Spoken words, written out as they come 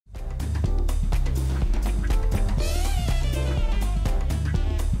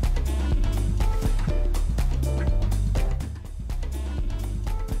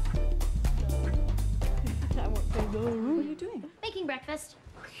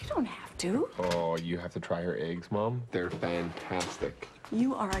You don't have to. Oh, you have to try her eggs, Mom. They're fantastic.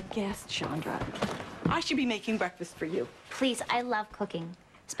 You are a guest, Shandra. I should be making breakfast for you. Please, I love cooking,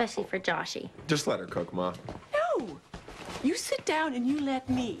 especially for Joshy. Just let her cook, Ma. No. You sit down and you let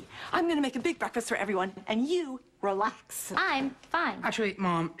me. I'm gonna make a big breakfast for everyone, and you relax. I'm fine. Actually,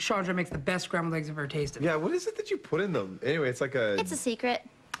 Mom, Shandra makes the best scrambled eggs I've ever tasted. Yeah, what is it that you put in them? Anyway, it's like a... It's a secret.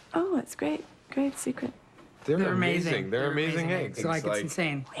 Oh, it's great. Great secret. They're amazing. They're amazing eggs. Like, it's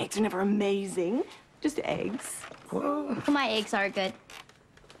insane. Eggs are never amazing. Just eggs. Whoa. My eggs are good.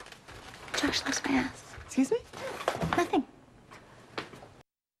 Josh loves my ass. Excuse me? Nothing.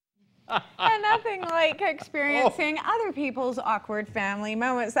 And nothing like experiencing other people's awkward family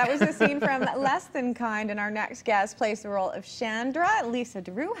moments. That was a scene from Less Than Kind, and our next guest plays the role of Shandra. Lisa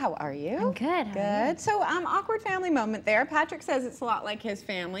DURUPT, how are you? I'm good. Good. So, awkward family moment there. Patrick says it's a lot like his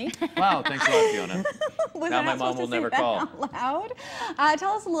family. Wow, thanks a lot, Fiona. Now my mom will never call. Out loud.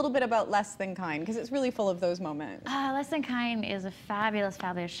 Tell us a little bit about Less Than Kind, because it's really full of those moments. Less Than Kind is a fabulous,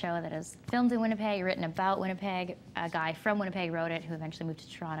 fabulous show that is filmed in Winnipeg, written about Winnipeg. A guy from Winnipeg wrote it, who eventually moved to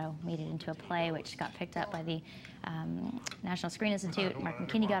Toronto, made it into a play, which got picked up by the National Screen Institute. Mark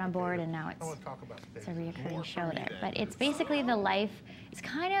McKinney got on board, and now it's a reoccurring show there. But it's basically the life,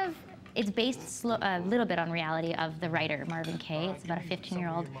 it's based a little bit on reality of the writer, Marvin Kaye. It's about a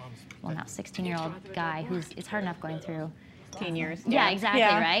 15-year-old, well now 16-year-old guy it's hard enough going through teen years. Yeah, exactly,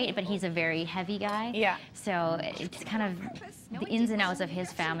 right? But he's a very heavy guy. Yeah. So it's kind of the ins and outs of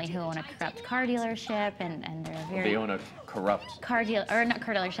his family, who own a corrupt car dealership, and they're very... They own a corrupt... Car deal, or not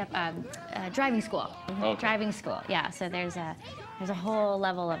car dealership, driving school. Okay. Driving school, yeah. So there's a whole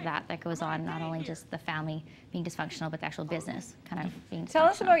level of that goes on, not only just the family being dysfunctional, but the actual business kind of being dysfunctional. Tell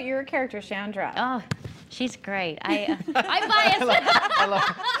us about your character, Shandra. Oh, she's great. I'm biased. Tell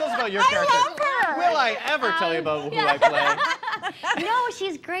us about your character. I love her. Will I ever tell you about who I play? No,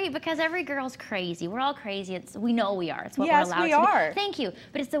 she's great because every girl's crazy. We're all crazy. We know we are. It's what Yes, we're allowed we to are. be. Thank you.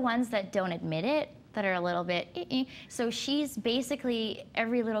 But it's the ones that don't admit it that are a little bit So she's basically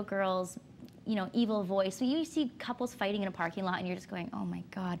every little girl's, evil voice. So you see couples fighting in a parking lot and you're just going, oh my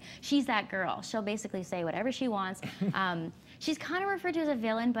God, she's that girl. She'll basically say whatever she wants. She's kind of referred to as a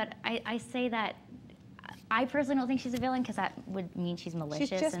villain, but I say that I personally don't think she's a villain, because that would mean she's malicious.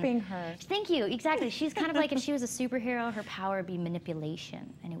 She's just being her. Thank you, exactly. She's kind of like, if she was a superhero, her power would be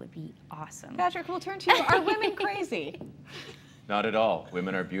manipulation, and it would be awesome. Patrick, we'll turn to you. Are women crazy? Not at all.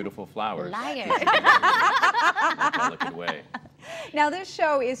 Women are beautiful flowers. Liar. In a delicate way. Now, this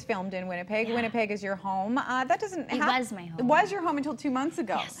show is filmed in Winnipeg. Yeah. Winnipeg is your home. That doesn't happen. It was my home. It was your home until 2 months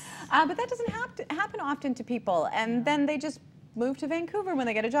ago. Yes. But that doesn't happen often to people, and then they just move to Vancouver when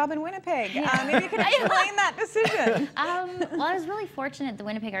they get a job in Winnipeg. Yeah. Maybe you can explain that decision. Well, I was really fortunate. The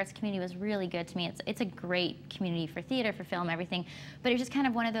Winnipeg arts community was really good to me. It's a great community for theater, for film, everything. But it was just kind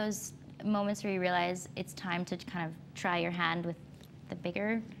of one of those moments where you realize it's time to kind of try your hand with the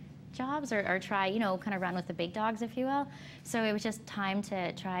bigger jobs, or try, kind of run with the big dogs, if you will. So it was just time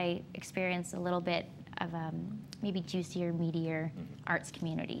to try experience a little bit of maybe juicier, meatier arts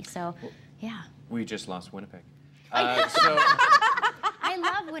community. So, yeah. We just lost Winnipeg. I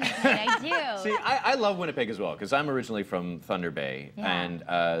love Winnipeg, I do. See, I love Winnipeg as well, because I'm originally from Thunder Bay. Yeah.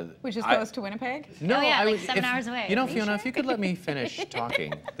 And Which is close to Winnipeg? No, oh, yeah, I like would, 7 hours away. Fiona, if you could let me finish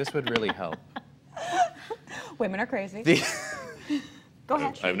talking, this would really help. Women are crazy. Go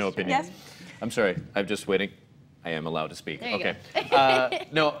ahead. I have no opinion. Yes. I'm sorry, I'm just waiting. I am allowed to speak. There you Okay.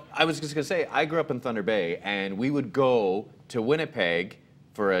 No, I was just going to say, I grew up in Thunder Bay, and we would go to Winnipeg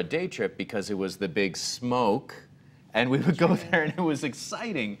for a day trip because it was the big smoke. And we would go there, and it was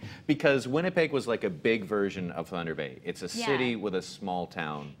exciting because Winnipeg was like a big version of Thunder Bay. It's a city with a small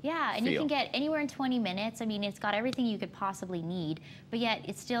town and feel. you can get anywhere in 20 minutes. I mean, it's got everything you could possibly need, but yet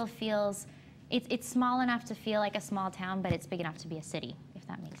it still feels, it's small enough to feel like a small town, but it's big enough to be a city, if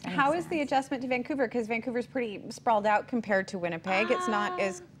that makes sense. How is the adjustment to Vancouver? Because Vancouver's pretty sprawled out compared to Winnipeg. It's not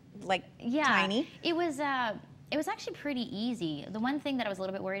as, tiny. It was actually pretty easy. The one thing that I was a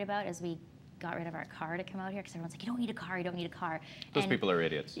little bit worried about is we got rid of our car to come out here, because everyone's like, you don't need a car, you don't need a car. Those people are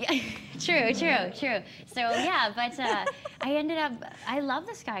idiots. Yeah, true. So yeah, but I love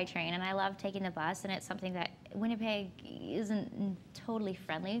the SkyTrain, and I love taking the bus, and it's something that Winnipeg isn't totally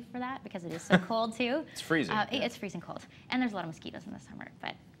friendly for that, because it is so cold too. It's freezing. It's freezing cold, and there's a lot of mosquitoes in the summer,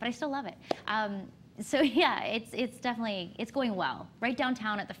 but I still love it. So yeah, it's definitely, it's going well. Right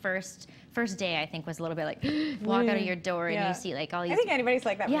downtown at the first day, I think, was a little bit like, walk out of your door and you see like all these. I think anybody's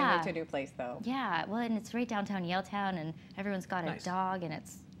like that when you Yeah. move to a new place, though. Yeah, well, and it's right downtown Yaletown, and everyone's got a dog, and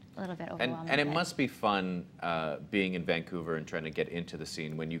it's a little bit overwhelming. And it must be fun being in Vancouver and trying to get into the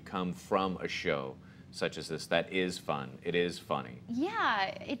scene when you come from a show such as this that is fun. It is funny. Yeah,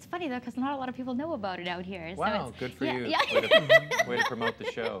 it's funny though because not a lot of people know about it out here. So Wow, it's, good for yeah, you. Yeah. Way to promote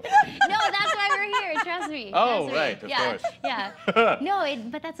the show. No, that's why we're here. Trust me. Oh, trust me. right, of course. Yeah. No,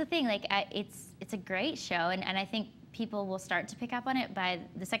 but that's the thing. Like, it's a great show, and I think people will start to pick up on it by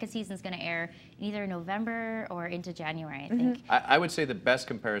the second season is going to air in either November or into January, I think. I would say the best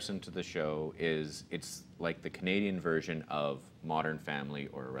comparison to the show is it's like the Canadian version of Modern Family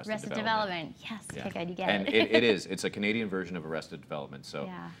or Arrested Development. Yes, Yeah. okay, you get And it. it is. It's a Canadian version of Arrested Development. So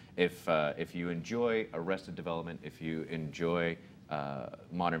Yeah. if you enjoy Arrested Development, if you enjoy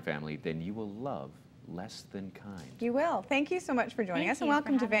Modern Family, then you will love Less Than Kind. You will. Thank you so much for joining Thank us, and you for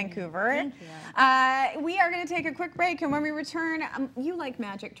welcome to having me. Vancouver. Thank you. We are going to take a quick break, and when we return, you like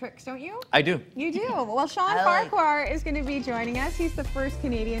magic tricks, don't you? I do. You do. Well, Sean Farquhar is going to be joining us. He's the first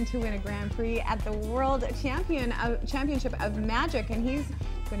Canadian to win a Grand Prix at the World Championship of Magic, and he's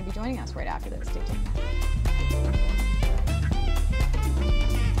going to be joining us right after this. Stay tuned.